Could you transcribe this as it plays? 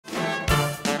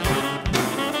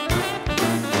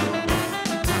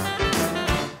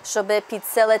Щоб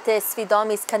підсилити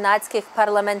свідомість канадських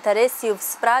парламентаристів в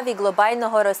справі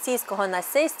глобального російського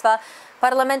насильства,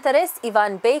 парламентарист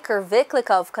Yvan Baker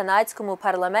викликав в канадському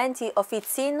парламенті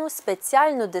офіційну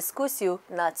спеціальну дискусію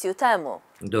на цю тему.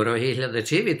 Дорогі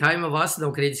глядачі, вітаємо вас на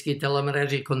українській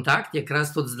телемережі «Контакт».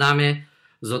 Якраз тут з нами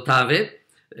з Отави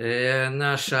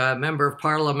наш Member of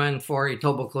Parliament for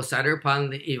Etobicoke Center, пан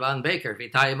Yvan Baker.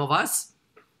 Вітаємо вас.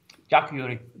 Дякую,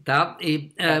 Юрій. Так,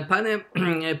 і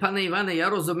пане Іване, я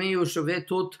розумію, що ви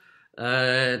тут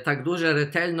так дуже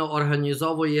ретельно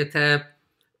організовуєте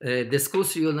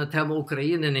дискусію на тему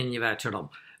України нині вечором.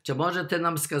 Чи можете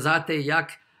нам сказати,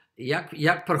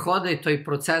 як проходить той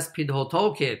процес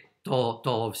підготовки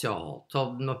того всього?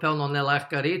 То, напевно,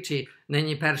 нелегка річ, і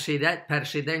нині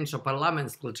перший день, що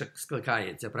парламент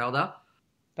скликається, правда?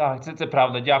 Так, це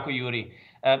правда. Дякую, Юрій.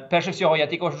 Перше всього, я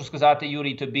тільки хочу сказати,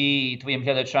 Юрій, тобі і твоїм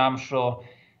глядачам, що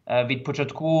від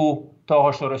початку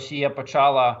того, що Росія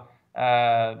почала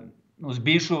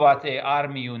збільшувати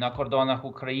армію на кордонах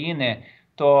України,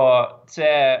 то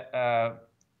це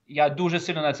я дуже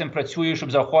сильно над цим працюю,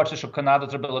 щоб заохочити, щоб Канада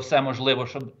зробила все можливе,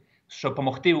 щоб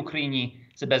допомогти Україні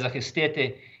себе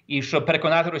захистити і щоб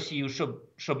переконати Росію,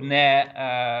 щоб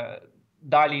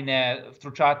далі не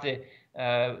втручати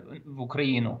в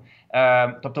Україну.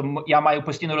 Тобто я маю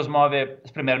постійні розмови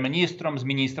з прем'єр-міністром, з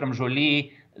міністром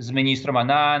Жолі, з міністром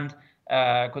Ананд,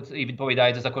 який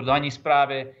відповідає за закордонні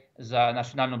справи, за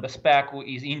національну безпеку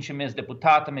і з іншими, з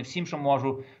депутатами, всім, що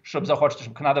можу, щоб заохочити,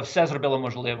 щоб Канада все зробила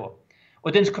можливо.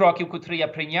 Один з кроків, який я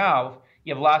прийняв,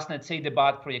 є, власне, цей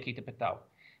дебат, про який ти питав.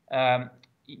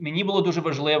 Мені було дуже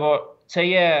важливо, це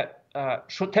є,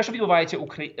 те, що відбувається,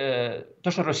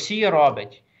 те, що Росія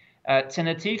робить, це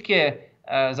не тільки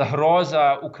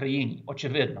загроза Україні,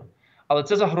 очевидно, але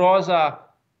це загроза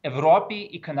Європі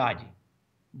і Канаді.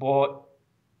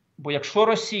 Бо якщо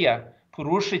Росія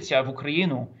порушиться в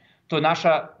Україну, то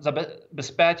наша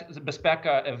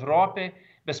безпека Європи,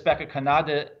 безпека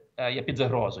Канади є під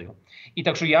загрозою. І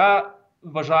так що я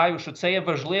вважаю, що це є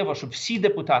важливо, щоб всі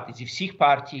депутати зі всіх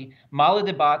партій мали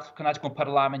дебат в канадському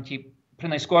парламенті при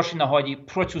найскорішій нагоді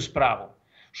про цю справу,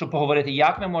 щоб поговорити,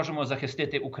 як ми можемо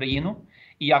захистити Україну,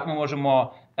 і як ми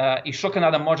можемо, і що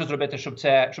Канада може зробити,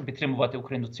 щоб підтримувати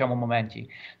Україну в цьому моменті.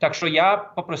 Так що я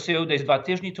попросив десь 2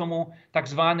 тижні тому так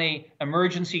званий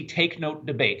Emergency Take Note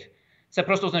Debate. Це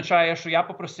просто означає, що я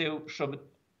попросив, щоб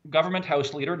Government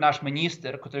House Leader, наш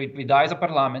міністр, який відповідає за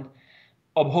парламент,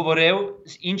 обговорив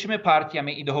з іншими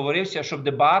партіями і договорився, щоб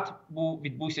дебат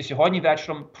відбувся сьогодні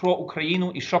вечором про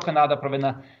Україну і що Канада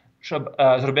повинна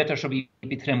зробити, щоб її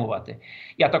підтримувати.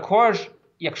 Я також,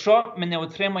 якщо ми не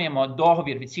отримаємо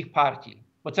договір від цих партій,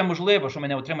 бо це можливо, що ми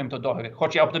не отримаємо той договір,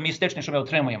 хоч я оптимістичний, що ми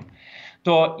отримаємо,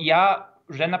 то я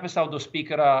вже написав до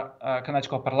спікера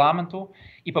канадського парламенту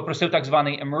і попросив так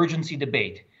званий emergency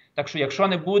debate. Так що, якщо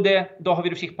не буде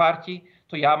договір всіх партій,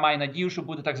 то я маю надію, що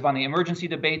буде так званий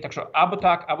emergency debate. Так що або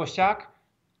так, або сяк.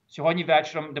 Сьогодні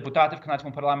вечором депутати в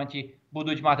канадському парламенті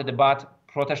будуть мати дебат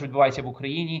про те, що відбувається в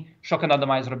Україні, що Канада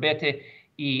має зробити.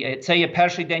 І це є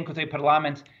перший день, коли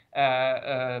парламент,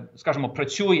 скажімо,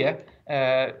 працює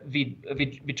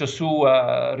від часу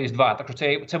Різдва. Так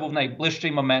що це був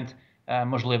найближчий момент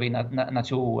можливий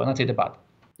на цей дебат.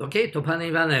 Окей, то пане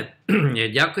Іване,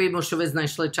 дякуємо, що ви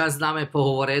знайшли час з нами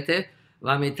поговорити.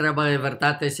 Вам і треба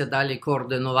вертатися далі,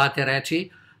 координувати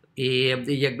речі. І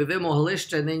якби ви могли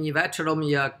ще нині вечором,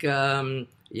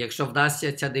 якщо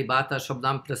вдасться ця дебата, щоб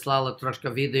нам прислали трошки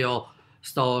відео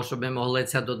з того, щоб ми могли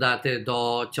це додати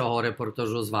до цього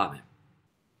репортажу з вами.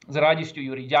 З радістю,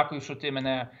 Юрій. Дякую, що ти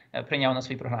мене прийняв на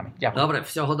своїй програмі. Дякую. Добре,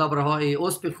 всього доброго і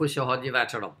успіху сьогодні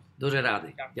вечором. Дуже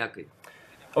радий. Дякую.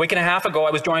 A week and a half ago,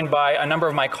 I was joined by a number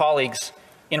of my colleagues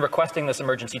in requesting this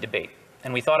emergency debate.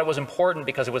 And we thought it was important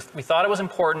because we thought it was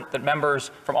important that members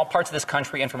from all parts of this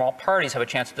country and from all parties have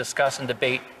a chance to discuss and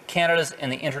debate Canada's and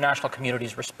the international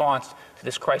community's response to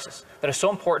this crisis that is so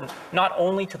important not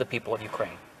only to the people of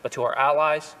Ukraine, but to our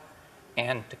allies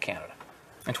and to Canada.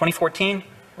 In 2014,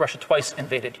 Russia twice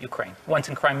invaded Ukraine, once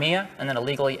in Crimea and then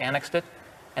illegally annexed it,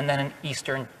 and then in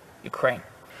eastern Ukraine.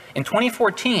 In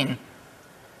 2014,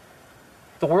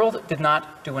 the world did not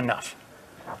do enough.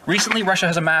 Recently, Russia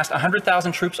has amassed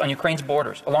 100,000 troops on Ukraine's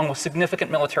borders, along with significant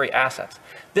military assets.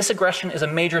 This aggression is a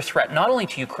major threat not only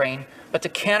to Ukraine, but to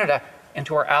Canada and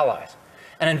to our allies.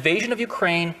 An invasion of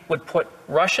Ukraine would put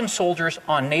Russian soldiers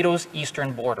on NATO's eastern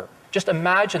border. Just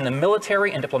imagine the military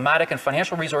and diplomatic and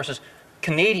financial resources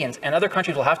Canadians and other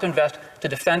countries will have to invest to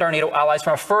defend our NATO allies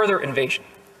from a further invasion.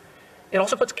 It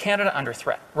also puts Canada under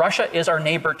threat. Russia is our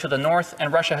neighbor to the north, and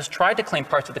Russia has tried to claim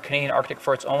parts of the Canadian Arctic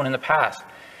for its own in the past.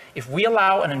 If we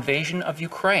allow an invasion of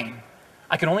Ukraine,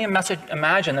 I can only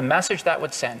imagine the message that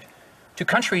would send to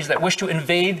countries that wish to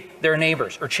invade their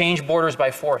neighbors or change borders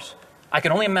by force. I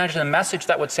can only imagine the message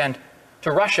that would send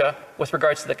to Russia with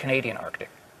regards to the Canadian Arctic.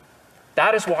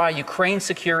 That is why Ukraine's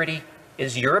security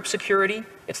is Europe's security,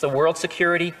 it's the world's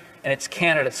security, and it's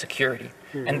Canada's security.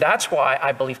 And that's why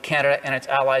I believe Canada and its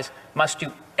allies must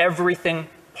do everything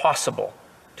possible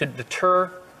to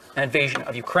deter an invasion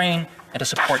of Ukraine and to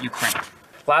support Ukraine.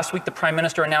 Last week, the Prime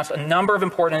Minister announced a number of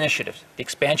important initiatives: the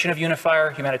expansion of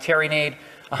Unifier, humanitarian aid,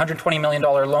 $120 million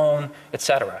loan,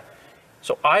 etc.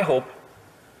 So I hope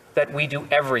that we do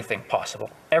everything possible,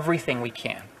 everything we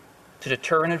can, to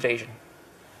deter an invasion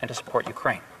and to support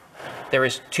Ukraine. There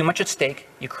is too much at stake.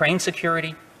 Ukraine's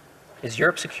security is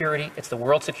Europe's security, it's the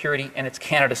world's security, and it's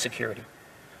Canada's security.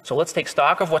 So let's take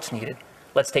stock of what's needed.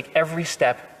 Let's take every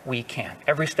step we can,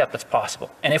 every step that's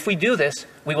possible. And if we do this,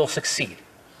 we will succeed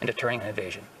in deterring an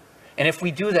invasion. And if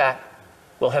we do that,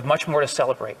 we'll have much more to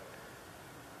celebrate.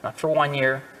 Not for 1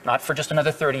 year, not for just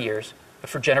another 30 years, but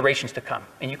for generations to come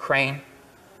in Ukraine,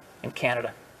 in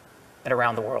Canada, and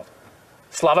around the world.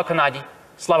 Slava Kanadi,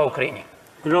 Slava Ukraini.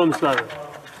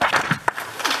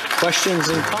 Questions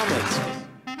and comments?